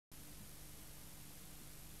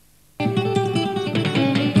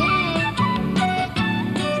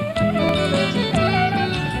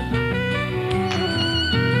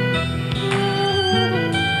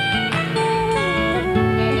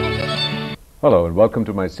Hello and welcome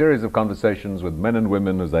to my series of conversations with men and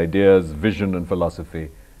women whose ideas, vision and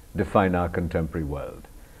philosophy define our contemporary world.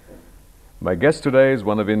 My guest today is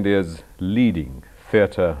one of India's leading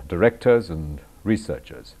theatre directors and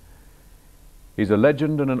researchers. He's a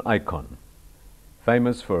legend and an icon,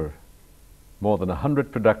 famous for more than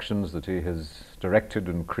 100 productions that he has directed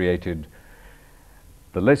and created.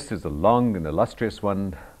 The list is a long and illustrious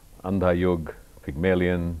one: Andha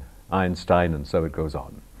Pygmalion, Einstein, and so it goes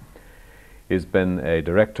on. He's been a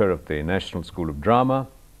director of the National School of Drama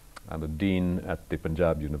and a dean at the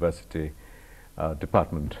Punjab University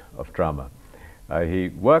Department of Drama. He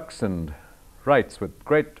works and writes with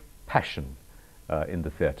great passion in the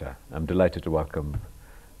theatre. I'm delighted to welcome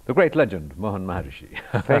the great legend, Mohan Maharishi.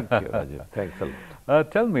 Thank you, Rajiv. Thanks a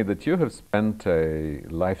lot. Tell me that you have spent a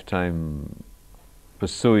lifetime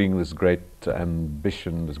pursuing this great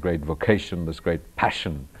ambition, this great vocation, this great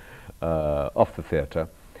passion of the theatre.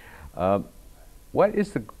 What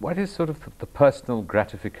is sort of the personal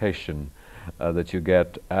gratification that you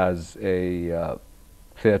get as a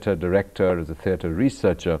theatre director, as a theatre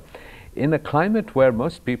researcher, in a climate where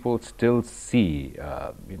most people still see,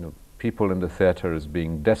 people in the theatre as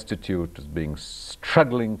being destitute, as being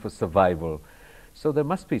struggling for survival? So there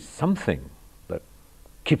must be something that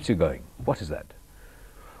keeps you going. What is that?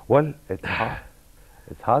 Well, it's hard.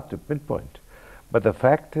 It's hard to pinpoint. But the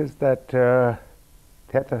fact is that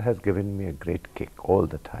theatre has given me a great kick all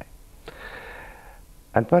the time.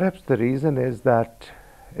 And perhaps the reason is that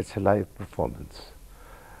it's a live performance.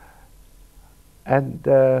 And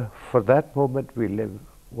for that moment we live,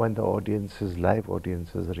 when the live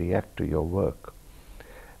audiences react to your work.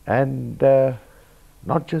 And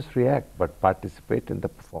not just react, but participate in the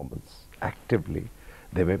performance actively.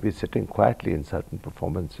 They may be sitting quietly in certain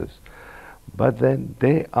performances, but then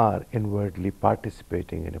they are inwardly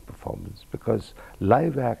participating in a performance, because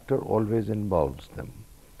live actor always involves them.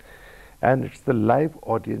 And it's the live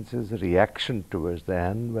audience's reaction towards the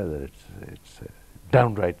end, whether it's a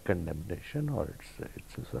downright condemnation or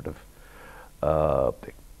it's a sort of,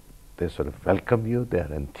 they sort of welcome you, they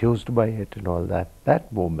are enthused by it and all that.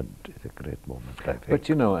 That moment is a great moment, I think. But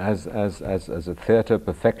you know, as a theatre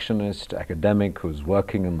perfectionist, academic who's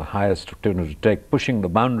working in the highest, pushing the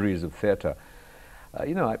boundaries of theatre,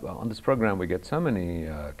 on this program we get so many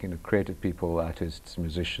creative people, artists,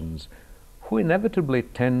 musicians, who inevitably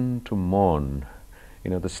tend to mourn,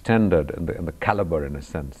 the standard and the caliber, in a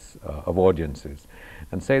sense, of audiences,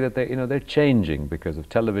 and say that they're changing because of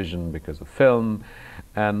television, because of film,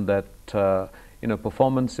 and that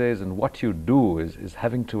performances and what you do is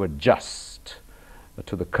having to adjust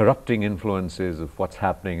to the corrupting influences of what's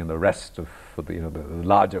happening in the rest of the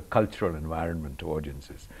larger cultural environment to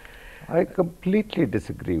audiences. I completely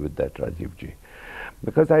disagree with that, Rajiv ji,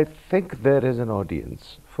 because I think there is an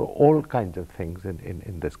audience for all kinds of things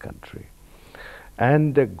in this country.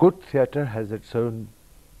 And good theatre has its own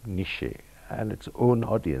niche and its own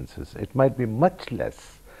audiences. It might be much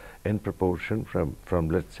less in proportion from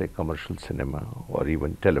let's say commercial cinema or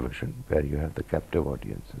even television, where you have the captive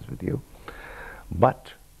audiences with you.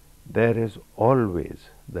 But there is always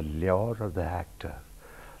the lure of the actor,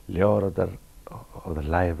 lure of the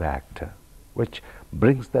live actor, which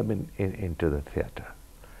brings them into the theatre.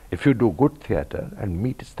 If you do good theatre and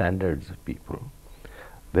meet standards of people,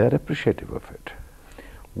 they are appreciative of it.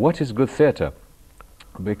 What is good theatre?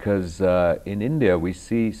 Because in India we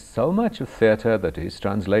see so much of theatre that is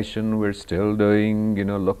translation. We're still doing,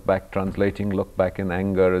 look back, translating look back in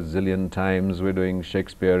anger a zillion times. We're doing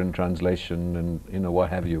Shakespeare in translation and what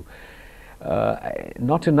have you.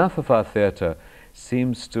 Not enough of our theatre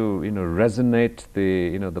seems to resonate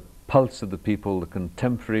the pulse of the people, the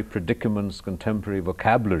contemporary predicaments, contemporary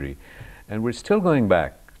vocabulary, and we're still going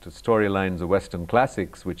back to storylines of Western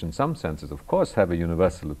classics, which in some senses, of course, have a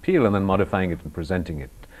universal appeal, and then modifying it and presenting it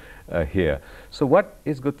here. So what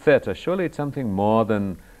is good theatre? Surely it's something more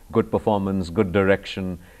than good performance, good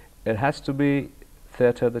direction. It has to be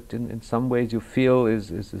theatre that in some ways you feel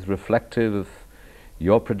is reflective of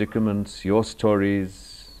your predicaments, your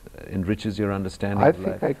stories, enriches your understanding of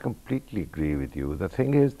life. I think I completely agree with you. The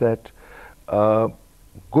thing is that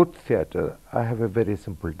good theatre, I have a very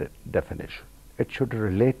simple definition. It should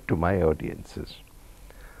relate to my audiences.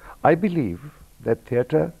 I believe that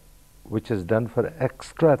theatre which is done for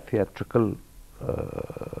extra theatrical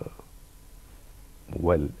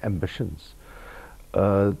ambitions,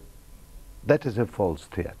 that is a false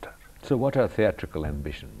theatre. So what are theatrical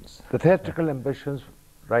ambitions? The theatrical ambitions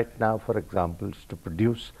right now, for example, is to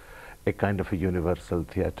produce a kind of a universal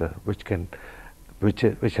theatre which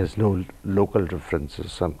has no local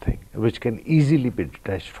references, something which can easily be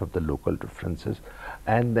detached from the local references,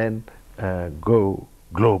 and then go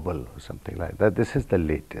global or something like that. This is the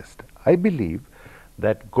latest. I believe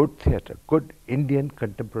that good theatre, good Indian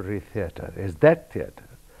contemporary theatre, is that theatre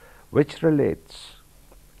which relates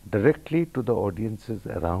directly to the audiences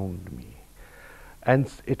around me.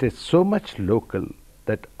 And it is so much local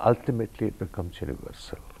that ultimately it becomes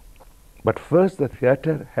universal. But first the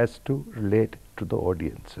theatre has to relate to the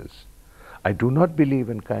audiences. I do not believe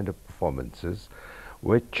in kind of performances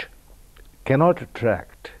which cannot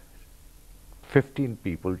attract 15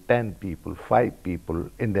 people, 10 people, 5 people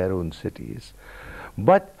in their own cities,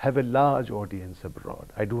 but have a large audience abroad.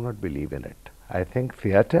 I do not believe in it. I think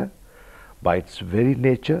theatre, by its very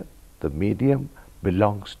nature, the medium,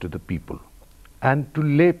 belongs to the people. And to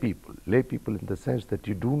lay people in the sense that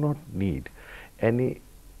you do not need any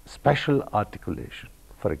special articulation.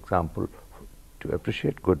 For example, to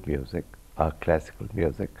appreciate good music, or classical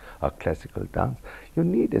music, or classical dance, you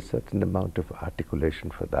need a certain amount of articulation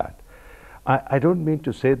for that. I don't mean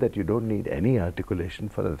to say that you don't need any articulation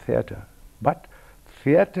for the theatre, but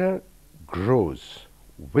theatre grows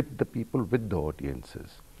with the people, with the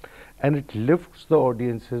audiences, and it lifts the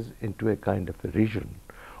audiences into a kind of a region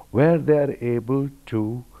where they are able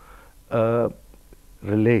to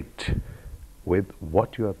relate with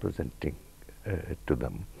what you are presenting to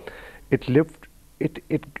them. It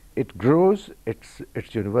grows, its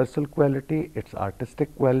universal quality, its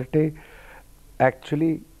artistic quality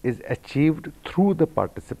actually is achieved through the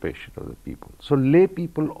participation of the people. So lay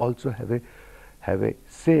people also have a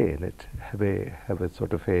say in it, have a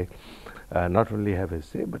sort of a not only have a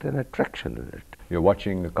say but an attraction in it. You're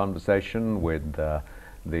watching a conversation with the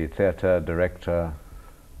theatre director,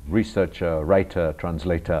 researcher, writer,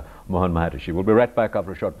 translator Mohan Maharishi. We'll be right back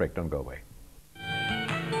after a short break. Don't go away.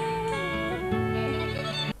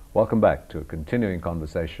 Welcome back to a continuing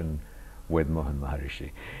conversation with Mohan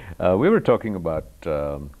Maharishi. We were talking about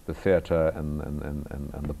the theatre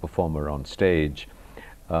and the performer on stage.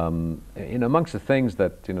 Amongst the things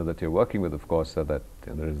that that you're working with, of course, are that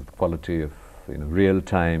there is the quality of real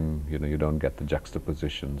time. You don't get the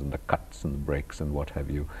juxtapositions and the cuts and the breaks and what have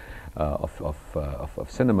you of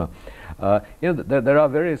cinema. There are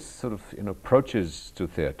various sort of approaches to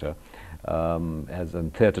theatre as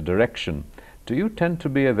in theatre direction. Do you tend to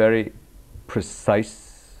be a very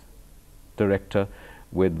precise director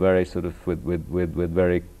with very sort of with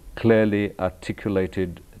very clearly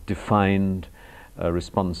articulated, defined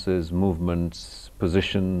responses, movements,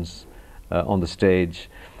 positions on the stage,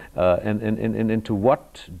 and to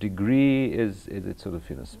what degree is it sort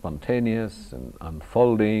of spontaneous and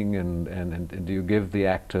unfolding, and do you give the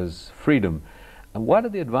actors freedom? And what are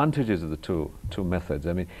the advantages of the two methods?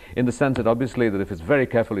 I mean, in the sense that obviously that if it's very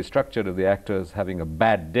carefully structured, if the actor's having a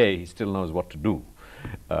bad day, he still knows what to do.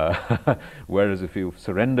 Whereas if you've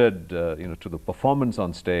surrendered to the performance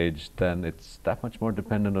on stage, then it's that much more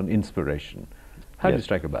dependent on inspiration. How do you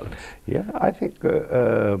strike a balance? Yeah, I think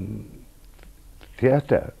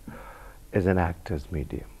theatre is an actor's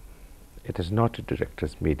medium. It is not a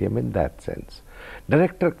director's medium in that sense.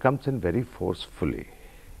 Director comes in very forcefully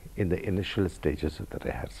in the initial stages of the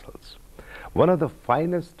rehearsals. One of the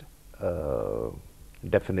finest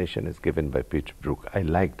definition is given by Peter Brook. I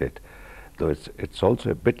liked it, though it's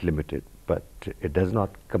also a bit limited, but it does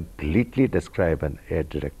not completely describe a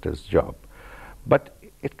director's job. But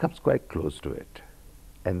it comes quite close to it.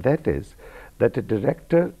 And that is that a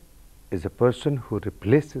director is a person who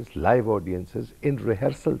replaces live audiences in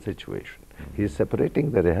rehearsal situation. He is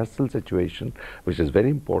separating the rehearsal situation, which is very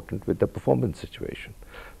important, with the performance situation.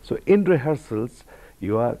 So in rehearsals,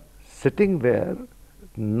 you are sitting there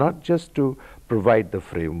not just to provide the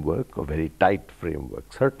framework, a very tight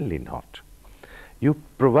framework, certainly not. You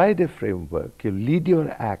provide a framework, you lead your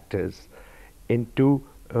actors into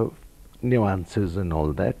nuances and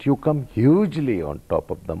all that. You come hugely on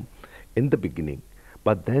top of them in the beginning,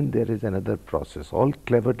 but then there is another process. All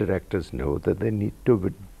clever directors know that they need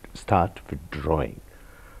to start withdrawing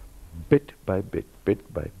bit by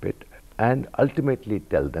bit, and ultimately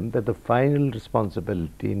tell them that the final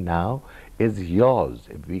responsibility now is yours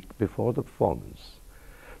a week before the performance.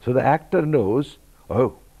 So the actor knows,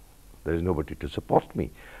 oh, there is nobody to support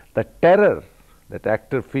me. The terror that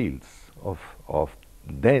actor feels of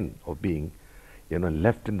being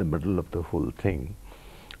left in the middle of the whole thing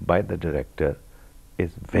by the director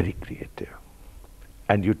is very creative.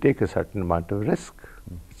 And you take a certain amount of risk.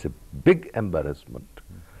 It's a big embarrassment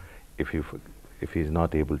if he's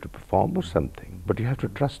not able to perform or something. But you have to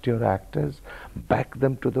trust your actors, back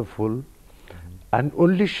them to the full, and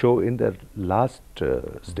only show in their last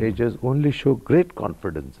stages, only show great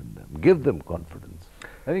confidence in them, give them confidence.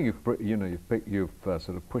 I think you've sort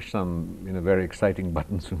of pushed some very exciting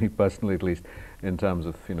buttons for me personally, at least in terms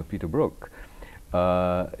of Peter Brook.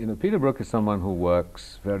 Peter Brook is someone who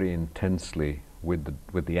works very intensely with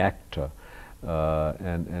the actor,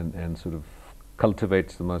 and sort of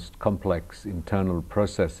cultivates the most complex internal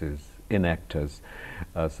processes in actors.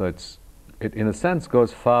 So it in a sense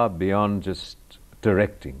goes far beyond just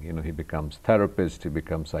directing. He becomes therapist, he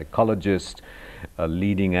becomes psychologist,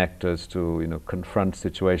 leading actors to confront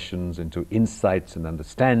situations into insights and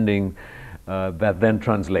understanding that then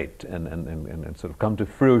translate and sort of come to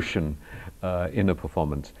fruition in a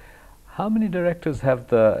performance. How many directors have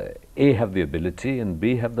the ability, and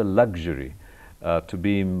B, have the luxury to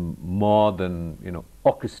be more than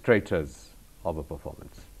orchestrators of a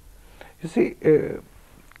performance? You see,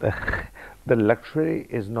 the luxury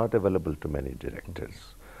is not available to many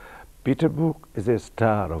directors. Peter Brook is a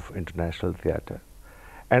star of international theatre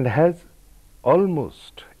and has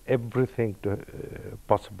almost everything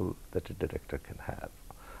possible that a director can have.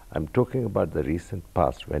 I'm talking about the recent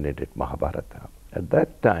past when he did Mahabharata. At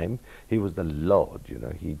that time, he was the Lord,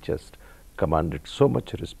 he just commanded so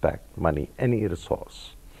much respect, money, any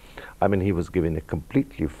resource. I mean, he was given a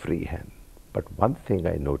completely free hand. But one thing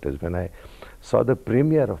I noticed when I saw the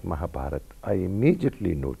premiere of Mahabharata, I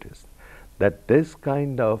immediately noticed that this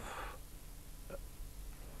kind of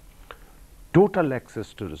total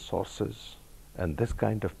access to resources and this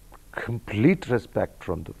kind of complete respect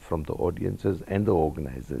from the audiences and the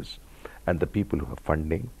organizers and the people who are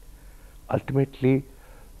funding ultimately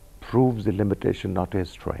proves the limitation, not his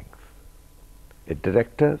strength. A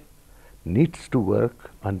director needs to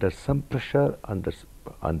work under some pressure,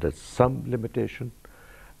 under some limitation,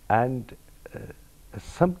 and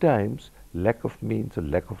sometimes lack of means or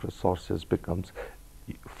lack of resources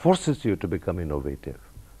forces you to become innovative.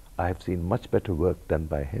 I have seen much better work done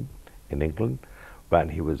by him in England when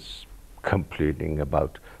he was complaining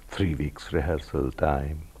about 3 weeks rehearsal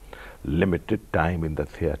time, limited time in the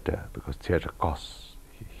theatre, because theatre costs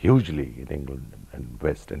hugely in England and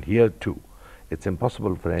West, and here too. It's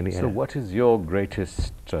impossible for any... So what is your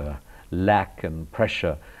greatest lack and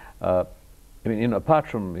pressure? I mean, apart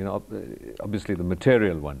from, obviously the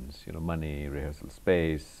material ones, money, rehearsal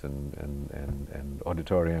space, and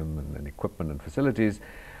auditorium, and equipment and facilities,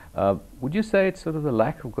 would you say it's sort of the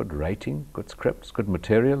lack of good writing, good scripts, good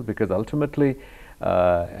material? Because ultimately,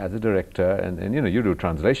 as a director, and you do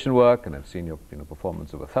translation work, and I've seen your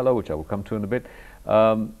performance of Othello, which I will come to in a bit.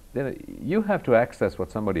 You have to access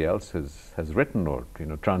what somebody else has written, or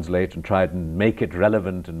translate and try and make it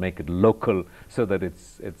relevant and make it local, so that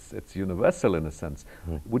it's universal in a sense.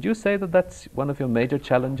 Would you say that that's one of your major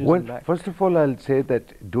challenges? Well, first of all, I'll say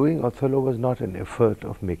that doing Othello was not an effort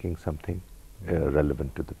of making something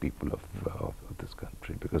relevant to the people of this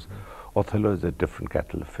country, because Othello is a different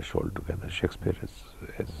kettle of fish altogether. Shakespeare is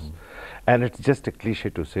and it's just a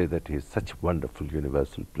cliche to say that he's such a wonderful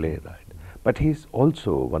universal playwright, but he's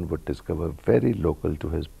also, one would discover, very local to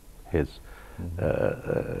his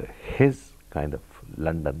kind of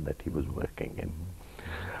London that he was working in.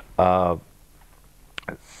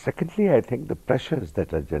 Secondly, I think the pressures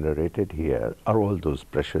that are generated here are all those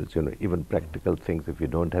pressures, even practical things. If you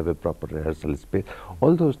don't have a proper rehearsal space,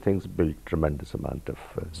 all those things build tremendous amount of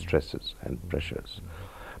stresses and pressures.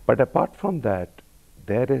 But apart from that,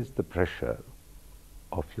 there is the pressure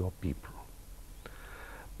of your people.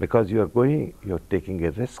 Because you're taking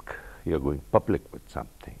a risk, you're going public with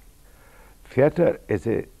something. Theatre is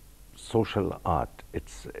a social art.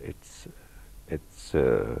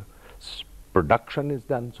 Production is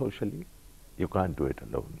done socially. You can't do it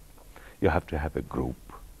alone. You have to have a group.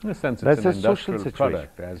 In a sense, That's it's an a social industrial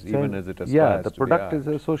situation. product, even as it aspires yeah, the to product be is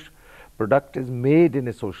a social. Product is made in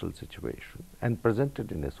a social situation and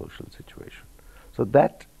presented in a social situation. So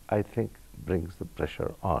that, I think, brings the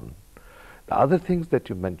pressure on. The other things that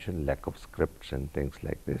you mentioned, lack of scripts and things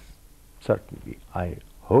like this, certainly I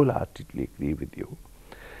wholeheartedly agree with you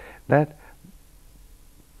that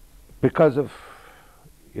because of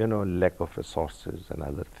lack of resources and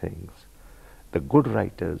other things, the good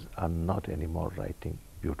writers are not anymore writing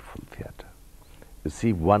beautiful theatre. You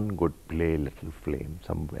see one good play, Little Flame,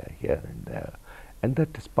 somewhere here and there, and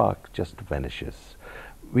that spark just vanishes.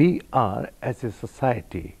 We are, as a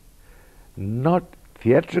society, not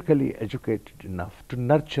theatrically educated enough to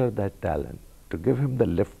nurture that talent, to give him the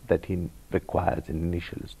lift that he requires in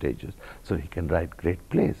initial stages so he can write great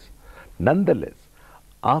plays. Nonetheless,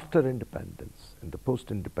 after independence, in the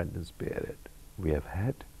post-independence period, we have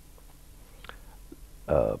had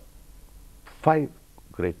 5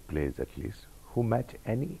 great plays at least who match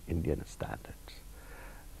any Indian standards.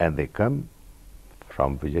 And they come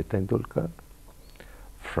from Vijay Tendulkar,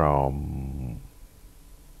 from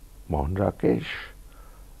Mohan Rakesh,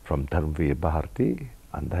 from Dharmveer Bharti,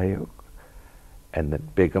 Andhayog, and then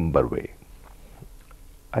Begum Barwe.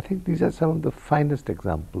 I think these are some of the finest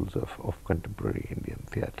examples of contemporary Indian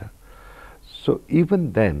theatre. So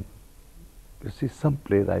even then, you see, some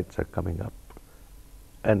playwrights are coming up,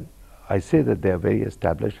 and I say that they are very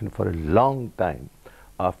established, and for a long time,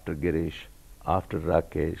 after Girish, after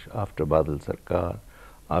Rakesh, after Badal Sarkar,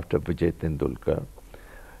 after Vijay Tendulkar,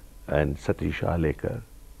 and Satish Alekar,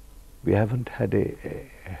 we haven't had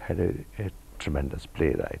a tremendous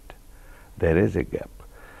playwright. There is a gap,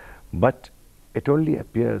 but it only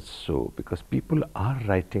appears so because people are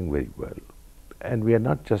writing very well, and we are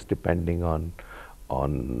not just depending on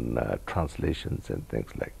translations and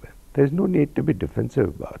things like that. There is no need to be defensive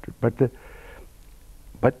about it.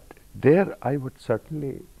 But there, I would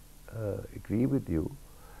certainly agree with you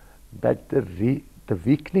that the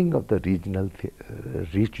weakening of the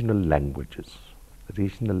regional languages,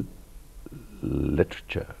 regional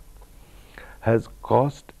literature, has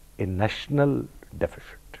caused a national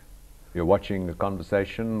deficit. You're watching a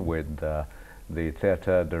conversation with the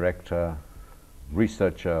theatre director,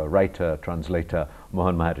 researcher, writer, translator,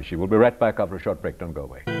 Mohan Maharishi. We'll be right back after a short break. Don't go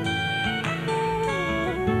away.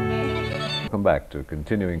 Welcome back to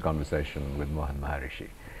continuing conversation with Mohan Maharishi.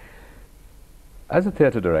 As a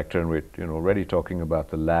theatre director, and we're already talking about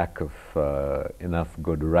the lack of enough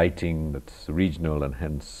good writing that's regional and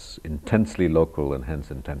hence intensely local and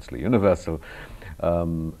hence intensely universal.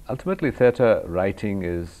 Ultimately, theatre writing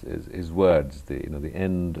is words, the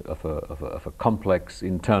end of a complex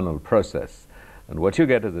internal process. And what you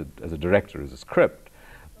get as a director is a script,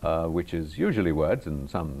 which is usually words and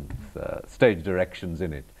some stage directions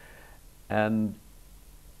in it. And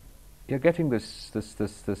you're getting this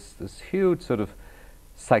huge sort of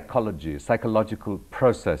psychological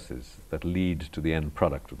processes that lead to the end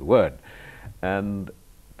product of the word. And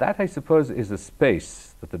that, I suppose, is a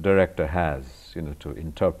space that the director has, to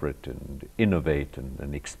interpret and innovate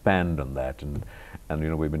and expand on that. And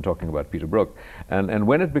we've been talking about Peter Brook. And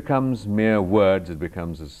when it becomes mere words, it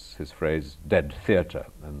becomes, his phrase, dead theatre.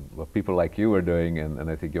 And what people like you are doing, and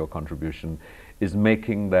I think your contribution, is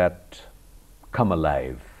making that come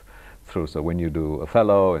alive through. So when you do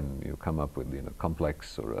Othello and you come up with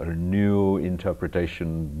complex or a new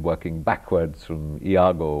interpretation working backwards from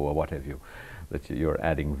Iago or what have you, that you're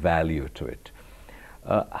adding value to it.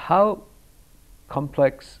 How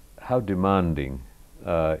complex, how demanding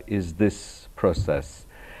is this process,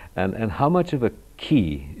 and how much of a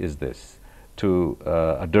key is this to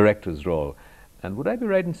a director's role? And would I be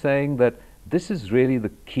right in saying that this is really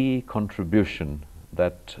the key contribution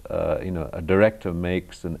that a director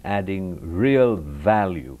makes in adding real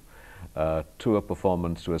value to a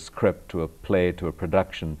performance, to a script, to a play, to a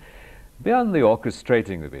production, beyond the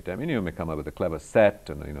orchestrating of it? I mean, you may come up with a clever set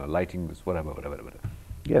and lighting, this, whatever.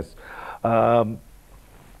 Yes.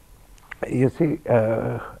 You see,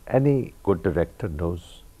 any good director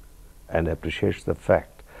knows and appreciates the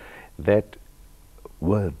fact that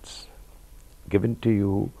words given to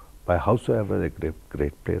you by howsoever a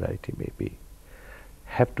great playwright he may be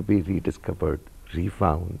have to be rediscovered,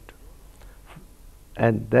 refound,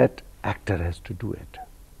 and that actor has to do it.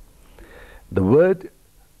 The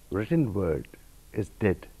written word is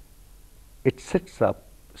dead. It sits up,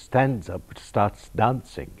 stands up, it starts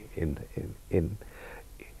dancing in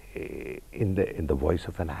the voice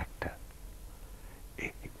of an actor.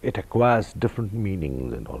 It acquires different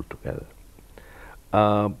meanings and altogether.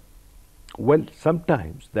 Well,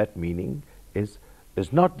 sometimes that meaning is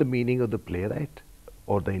not the meaning of the playwright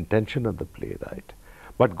or the intention of the playwright,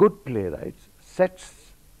 but good playwrights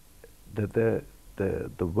sets the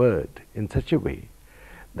word in such a way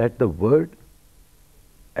that the word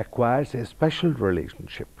acquires a special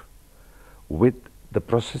relationship with the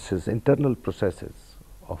processes, internal processes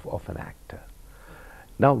of an actor.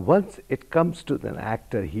 Now, once it comes to an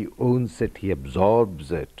actor, he owns it, he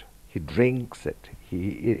absorbs it, he drinks it,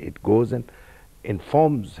 it goes and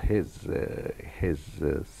informs his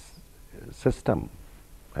system,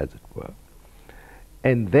 as it were,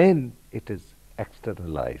 and then it is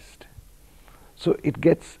externalized. So it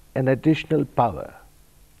gets an additional power.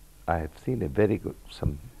 I have seen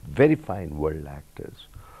some very fine world actors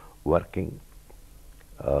working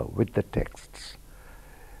with the texts.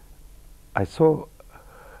 I saw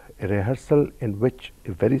a rehearsal in which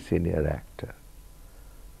a very senior actor,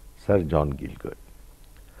 Sir John Gielgud,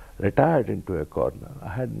 retired into a corner.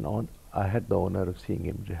 I had the honor of seeing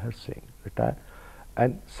him rehearsing, retired.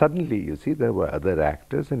 And suddenly, you see, there were other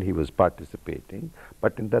actors and he was participating,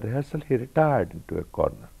 but in the rehearsal he retired into a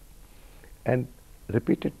corner and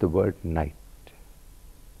repeated the word night.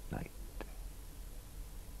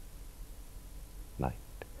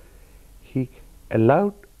 he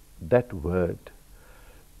allowed that word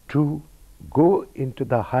to go into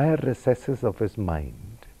the higher recesses of his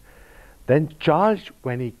mind, then charged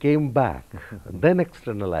when he came back, and then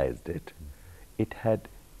externalized it, it had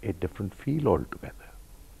a different feel altogether.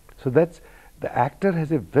 So that's, the actor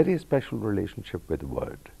has a very special relationship with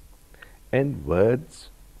word. And words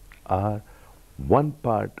are one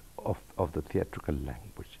part of the theatrical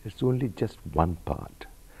language. It's only just one part.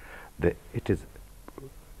 It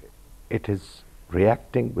is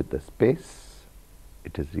reacting with the space,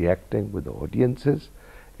 it is reacting with the audiences,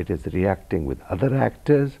 it is reacting with other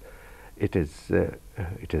actors, it is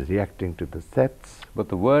reacting to the sets. But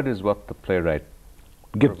the word is what the playwright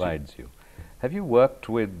provides you. Have you worked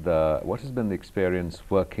with, what has been the experience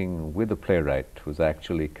working with a playwright who's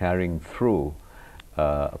actually carrying through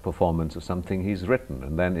a performance of something he's written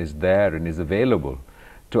and then is there and is available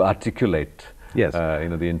to articulate Yes.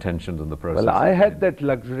 the intentions and the process? Well, I had that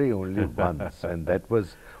luxury only once, and that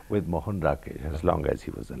was with Mohan Maharishi, as long as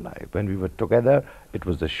he was alive. When we were together, it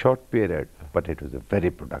was a short period, but it was a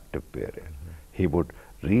very productive period. He would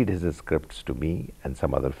read his scripts to me and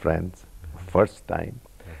some other friends first time,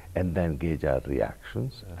 and then gauge our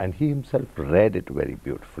reactions, and he himself read it very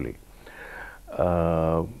beautifully.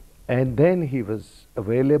 And then he was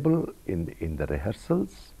available in the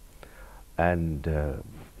rehearsals, and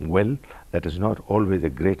well, that is not always a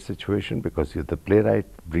great situation, because you're the playwright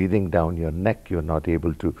breathing down your neck, you're not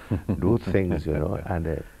able to do things, and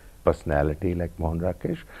a personality like Mohan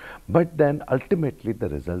Maharishi. But then ultimately the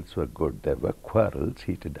results were good. There were quarrels,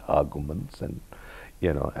 heated arguments, and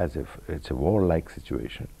as if it's a war-like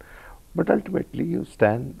situation. But ultimately you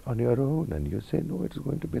stand on your own and you say, no, it's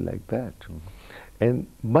going to be like that.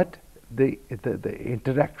 But the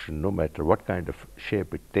interaction, no matter what kind of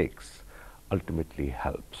shape it takes, ultimately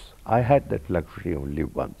helps. I had that luxury only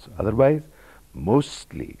once. Otherwise,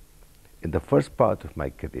 mostly in the first part of my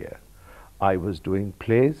career, I was doing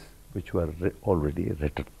plays which were already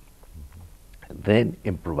written, then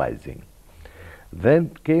improvising.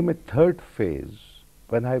 Then came a third phase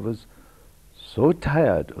when I was so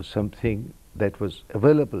tired of something that was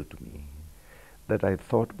available to me that I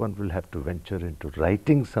thought one will have to venture into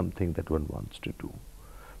writing something that one wants to do.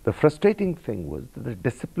 The frustrating thing was that the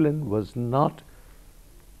discipline was not,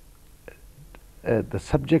 the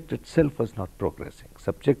subject itself was not progressing.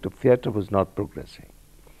 Subject of theatre was not progressing.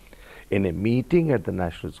 In a meeting at the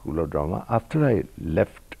National School of Drama, after I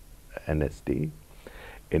left NSD,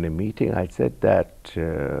 in a meeting I said that,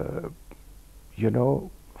 for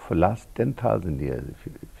last 10,000 years,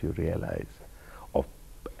 if you realize,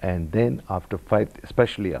 and then after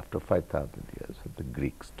especially after 5,000 years of the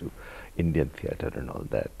Greeks to Indian theatre and all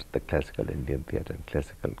that, the classical Indian theatre and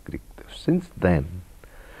classical Greek, since then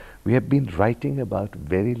we have been writing about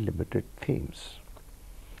very limited themes,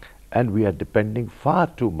 and we are depending far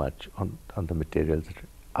too much on the materials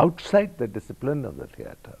outside the discipline of the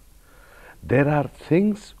theatre. There are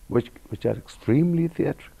things which are extremely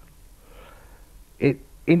theatrical. An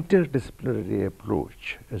interdisciplinary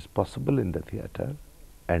approach is possible in the theatre,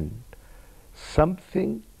 and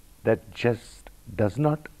something that just does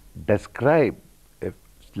not describe,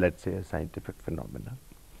 let's say, a scientific phenomenon,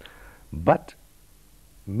 but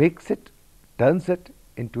turns it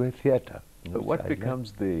into a theatre. But what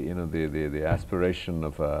becomes the aspiration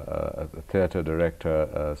of a theatre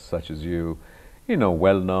director such as you,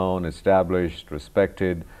 well known, established,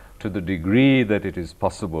 respected, to the degree that it is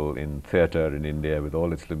possible in theatre in India, with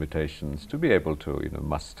all its limitations, to be able to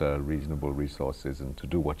muster reasonable resources and to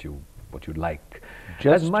do what you like,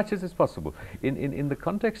 as much as is possible. In the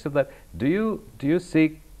context of that, do you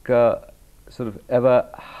seek sort of ever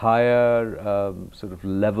higher sort of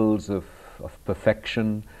levels of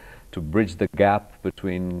perfection to bridge the gap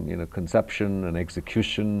between conception and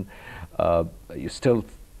execution? You still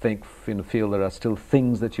feel there are still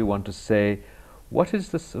things that you want to say. What is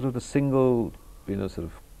the sort of the single sort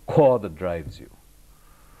of core that drives you?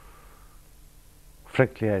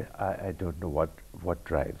 Frankly, I don't know what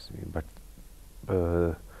drives me, but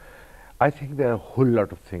I think there are a whole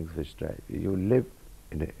lot of things which drive you. You live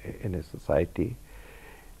in a society,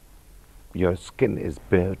 your skin is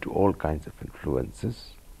bare to all kinds of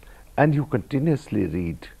influences, and you continuously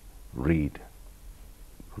read,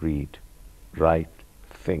 write,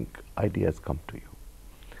 think, ideas come to you.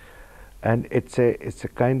 And it's a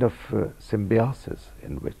kind of symbiosis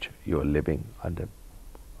in which you are living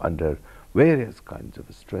under various kinds of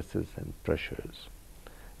stresses and pressures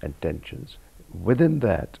and tensions. Within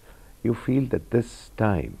that, you feel that this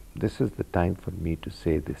is the time for me to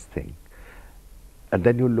say this thing. And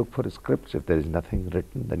then you look for scripts. If there is nothing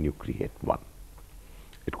written, then you create one.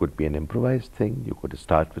 It could be an improvised thing. You could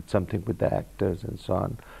start with something with the actors and so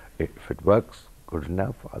on. If it works, good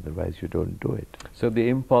enough. Otherwise, you don't do it. So the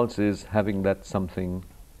impulse is having that something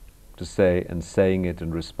to say and saying it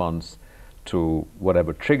in response to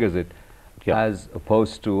whatever triggers it, Yeah. as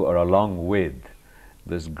opposed to or along with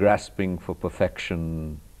this grasping for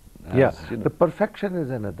perfection. As, Yeah, you know. the perfection is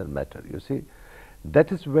another matter. You see,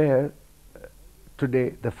 that is where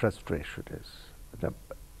today the frustration is.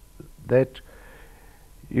 That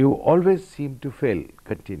you always seem to fail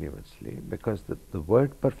continuously because the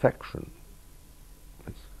word perfection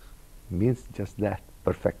means just that,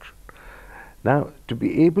 perfection. Now, to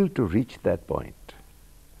be able to reach that point,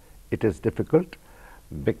 it is difficult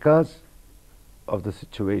because of the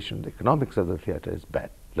situation. The economics of the theatre is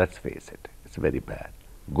bad. Let's face it, it's very bad.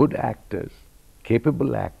 Good actors,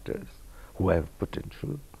 capable actors who have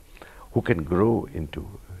potential, who can grow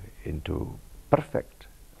into perfect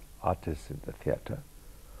artists in the theatre,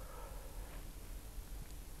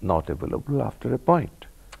 not available after a point.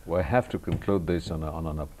 Well, I have to conclude this on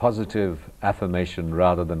a positive affirmation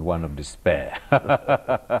rather than one of despair.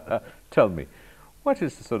 Tell me, what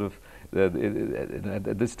is the sort of,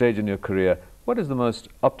 at this stage in your career, what is the most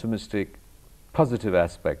optimistic, positive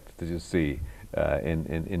aspect that you see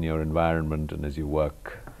in your environment and as you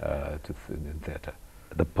work in theatre?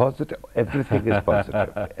 The positive, everything is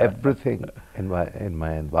positive. Everything in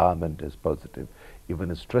my environment is positive. Even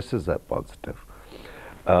the stresses are positive.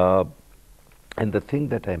 And the thing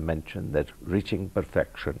that I mentioned, that reaching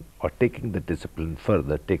perfection or taking the discipline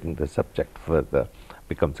further, taking the subject further,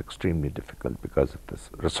 becomes extremely difficult because of the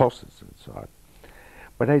resources and so on.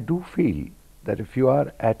 But I do feel that if you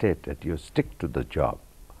are at it, that you stick to the job,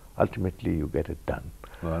 ultimately you get it done.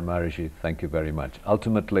 Mohan Maharishi, thank you very much.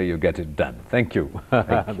 Ultimately, you get it done. Thank you.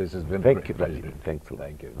 Thank you. This has been Thank you, a pleasure. Rajiv. Thanks a lot.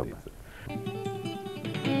 Thank you. Bye-bye.